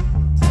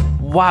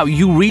 Wow,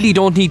 you really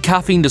don't need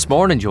caffeine this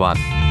morning, Joanne.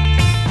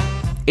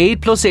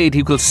 8 plus 8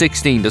 equals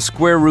 16. The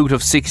square root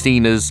of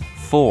 16 is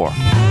 4.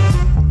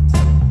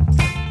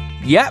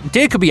 Yeah,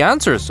 they could be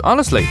answers,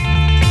 honestly.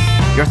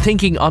 You're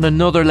thinking on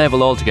another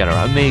level altogether.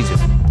 Amazing.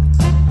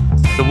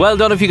 So well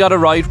done if you got it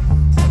right.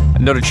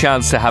 Another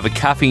chance to have a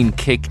caffeine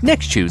kick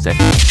next Tuesday.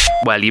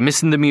 Well, you're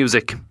missing the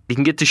music. You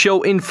can get the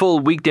show in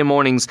full weekday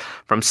mornings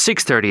from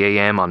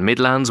 6:30am on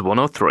Midlands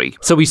 103.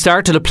 So we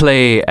started to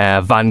play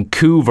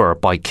Vancouver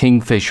by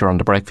KingfishR on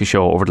The Breakfast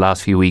Show over the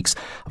last few weeks.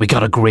 We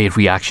got a great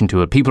reaction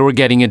to it. People were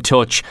getting in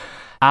touch,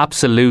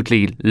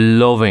 absolutely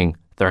loving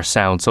their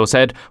sound. So I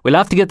said, we'll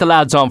have to get the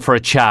lads on for a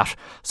chat.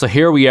 So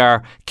here we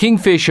are,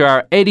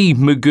 KingfishR, Eddie,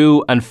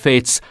 Magoo and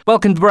Fitz.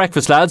 Welcome to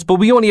breakfast, lads, but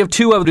we only have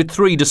 2 out of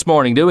 3 this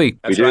morning, do we?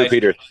 We do,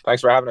 Peter.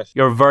 Thanks for having us.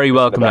 You're very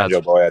welcome, lads. The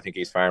banjo boy, I think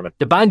he's farming.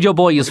 The banjo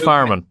boy is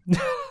farming. He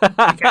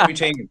can't be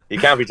tamed. He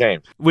can't be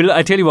tamed.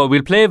 I tell you what,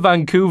 we'll play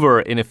Vancouver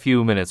in a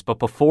few minutes, but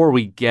before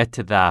we get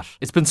to that,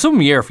 it's been some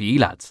year for you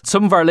lads.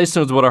 Some of our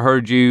listeners would have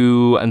heard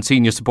you and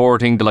seen you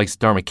supporting the likes of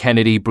Dermot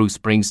Kennedy, Bruce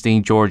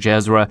Springsteen, George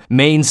Ezra,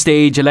 Main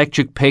Stage,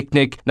 Electric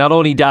Picnic. Not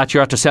only that,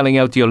 you're after selling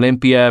out the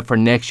Olympia for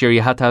next year. You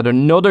had to add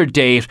another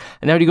date,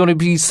 and now you're going to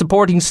be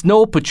supporting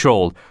Snow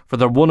Patrol for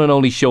their one and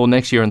only show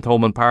next year in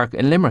Thomond Park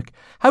in Limerick.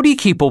 How do you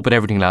keep up with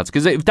everything, lads?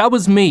 Because if that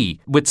was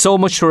me, with so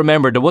much to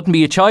remember, there wouldn't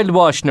be a child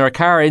wash nor a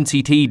car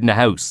NCT'd in the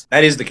house.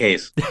 That is the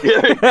case.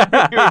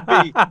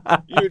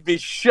 You'd be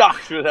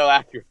shocked with how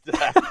accurate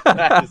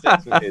that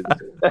assessment is.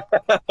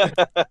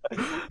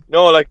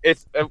 No, like,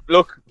 it's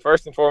look,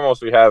 first and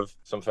foremost, we have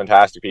some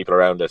fantastic people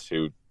around us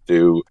who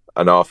do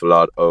an awful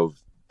lot of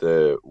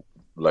the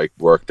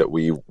work that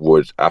we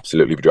would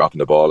absolutely be dropping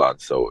the ball on.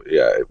 So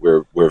yeah,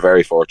 we're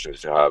very fortunate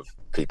to have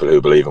people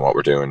who believe in what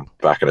we're doing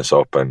backing us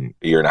up. And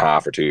a year and a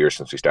half or 2 years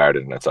since we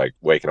started, and it's like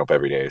waking up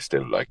every day is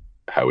still like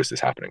how is this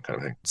happening kind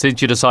of thing.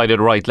 Since you decided,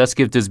 right, let's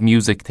give this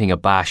music thing a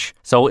bash.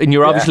 So, and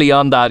you're obviously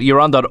on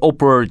that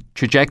upward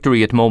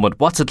trajectory at the moment.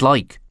 What's it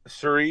like?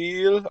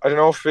 Surreal. I don't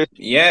know if it.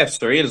 Yeah,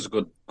 surreal is a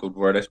good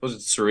word. I suppose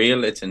it's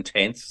surreal. It's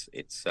intense.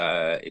 It's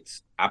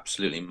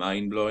absolutely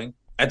mind blowing.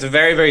 At the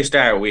very, very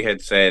start, we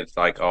had said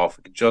like, oh, if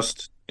we could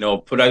just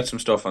put out some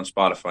stuff on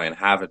Spotify and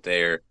have it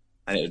there,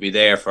 and it would be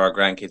there for our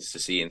grandkids to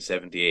see in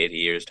 70, 80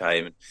 years'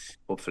 time, and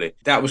hopefully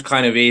that was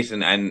kind of it.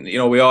 And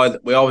we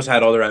always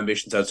had other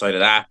ambitions outside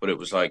of that, but it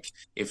was like,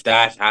 if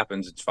that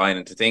happens, it's fine.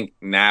 And to think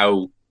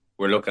now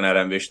we're looking at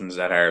ambitions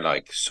that are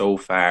like so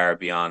far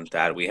beyond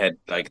that. We had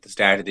like at the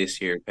start of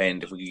this year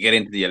penned, if we could get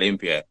into the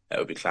Olympia, that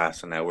would be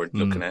class. And now we're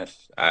looking at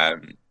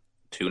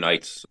 2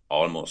 nights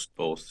almost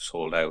both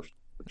sold out.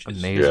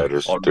 Amazing. Yeah,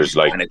 there's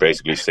like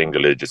basically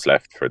single digits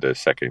left for the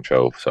second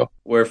show. So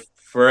we're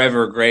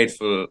forever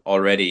grateful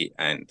already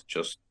and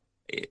just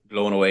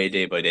blown away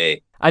day by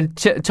day. And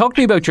talk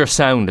to me about your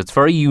sound. It's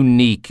very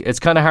unique. It's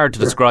kind of hard to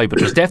describe, but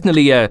there's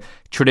definitely a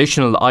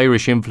traditional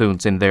Irish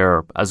influence in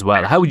there as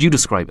well. How would you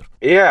describe it?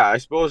 Yeah, I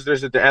suppose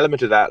there's an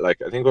element of that.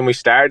 Like, I think when we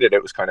started,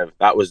 it was kind of,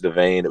 that was the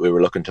vein that we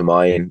were looking to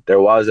mine. There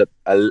was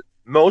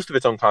most of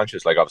it's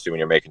unconscious. Like, obviously when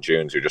you're making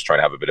tunes, you're just trying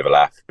to have a bit of a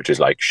laugh, which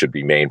is like, should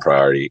be main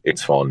priority.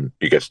 It's fun.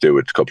 You get to do it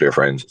with a couple of your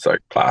friends. It's like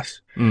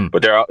class.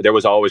 But there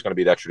was always going to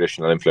be that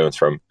traditional influence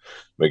from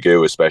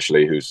Magoo,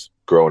 especially, who's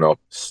grown up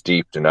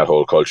steeped in that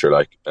whole culture.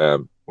 Like,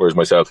 whereas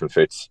myself and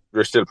Fitz,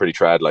 we're still pretty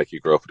trad. Like, you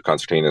grew up with the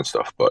concertina and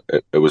stuff, but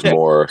it was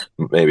more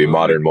maybe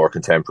modern, more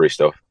contemporary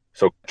stuff.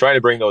 So trying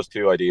to bring those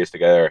two ideas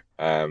together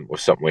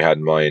was something we had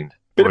in mind.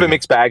 Bit of a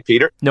mixed bag,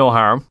 Peter. No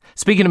harm.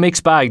 Speaking of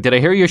mixed bag, did I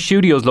hear your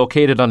studio's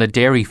located on a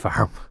dairy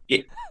farm?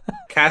 Yeah.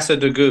 Casa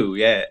de Goo,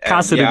 yeah.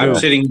 Casa de Goo.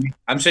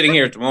 I'm sitting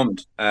here at the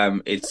moment.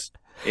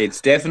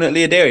 It's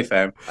definitely a dairy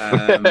farm.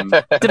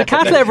 Did a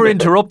cattle ever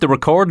interrupt the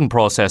recording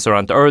process,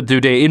 or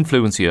do they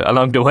influence you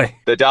along the way?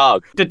 The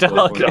dog. The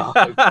dog.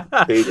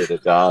 Peter, the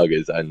dog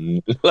is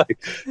like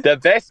the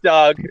best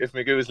dog. If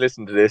Magoo is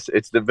listening to this,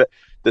 it's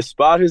the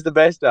Spot is the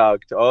best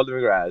dog to all the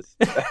McGraths.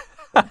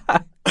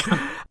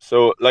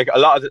 So, like,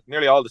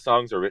 nearly all the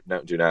songs are written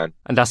out in Junan.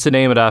 And that's the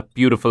name of that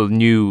beautiful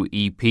new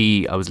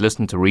EP I was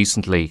listening to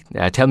recently.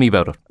 Tell me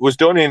about it. It was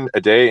done in a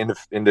day in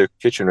the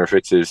kitchen where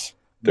Fitz is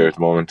there at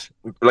the moment.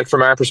 Like,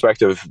 from our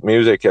perspective,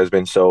 music has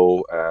been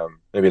so,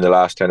 maybe in the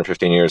last 10 or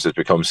 15 years, has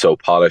become so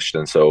polished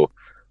and so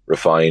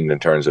refined in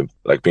terms of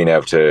like being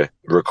able to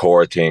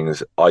record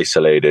things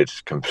isolated,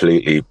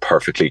 completely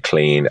perfectly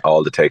clean.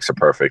 All the takes are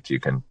perfect. You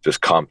can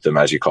just comp them,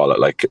 as you call it,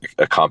 like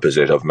a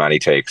composite of many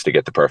takes to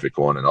get the perfect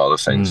one and all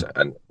those things.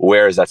 And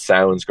whereas that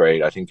sounds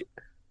great, I think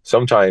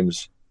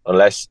sometimes,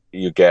 unless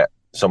you get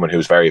someone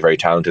who's very, very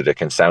talented, it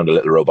can sound a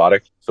little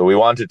robotic. So we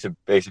wanted to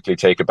basically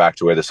take it back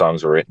to where the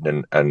songs were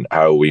written and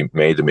how we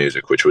made the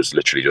music, which was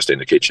literally just in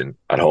the kitchen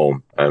at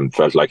home, and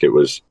felt like it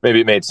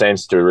made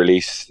sense to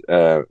release,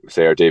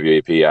 say, our debut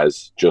EP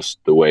as just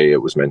the way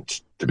it was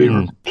meant to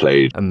be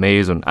played.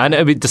 Amazing. And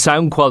I mean, the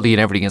sound quality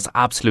and everything is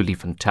absolutely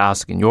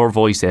fantastic, and your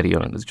voice, Eddie,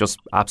 is just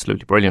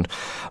absolutely brilliant.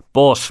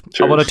 But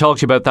cheers. I want to talk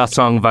to you about that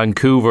song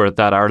Vancouver,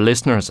 that our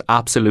listeners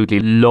absolutely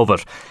love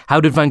it.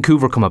 How did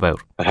Vancouver come about?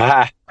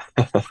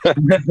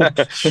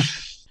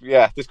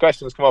 Yeah, this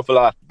question has come up a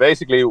lot.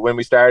 Basically, when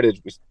we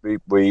started,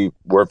 we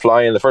were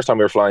flying, the first time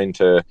we were flying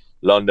to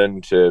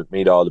London to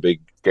meet all the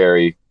big,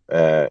 scary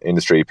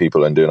industry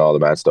people and doing all the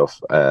mad stuff.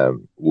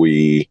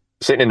 We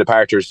sitting in the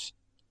parters,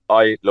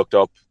 I looked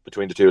up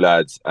between the two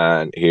lads,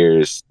 and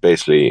here's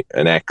basically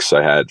an ex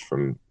I had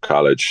from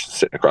college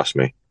sitting across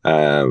me.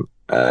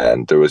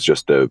 And there was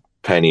just a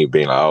penny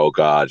being like, oh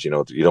God, you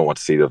don't want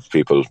to see the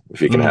people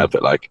if you can help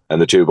it. Like, and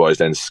the two boys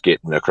then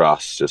skitting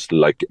across, just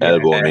like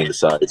elbowing me in the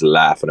sides,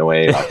 laughing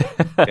away.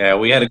 Like. Yeah,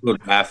 we had a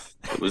good laugh.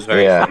 It was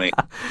very funny.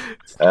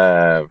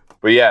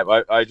 But yeah,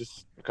 I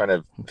just kind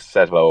of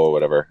said hello or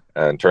whatever,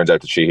 and turns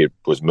out that she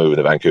was moving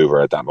to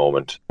Vancouver at that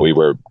moment. We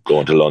were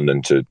going to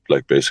London to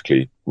like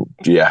basically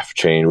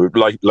change.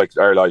 Like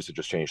our lives had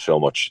just changed so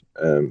much,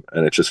 and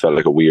it just felt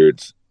like a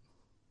weird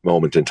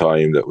moment in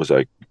time that was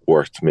like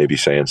worth maybe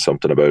saying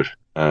something about.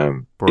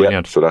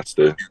 Brilliant. So that's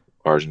the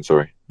origin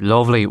story.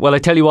 Lovely. Well, I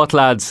tell you what,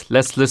 lads,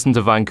 let's listen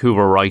to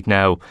Vancouver right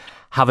now.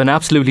 Have an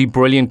absolutely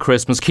brilliant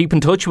Christmas. Keep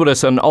in touch with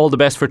us, and all the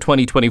best for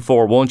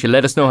 2024, won't you?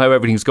 Let us know how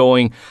everything's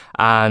going,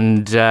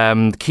 and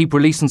keep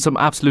releasing some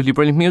absolutely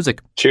brilliant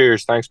music.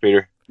 Cheers. Thanks,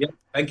 Peter. Yeah,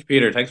 thank you,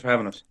 Peter. Thanks for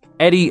having us.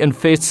 Eddie and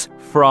Fitz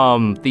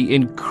from the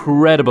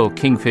incredible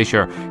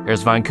KingfishR.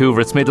 Here's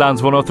Vancouver. It's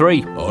Midlands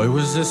 103. I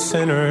was a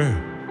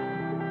sinner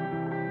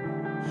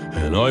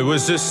and I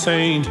was a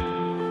saint.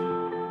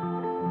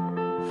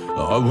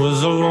 I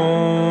was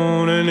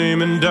alone and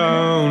aiming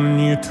down,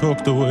 you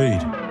took the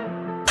weight.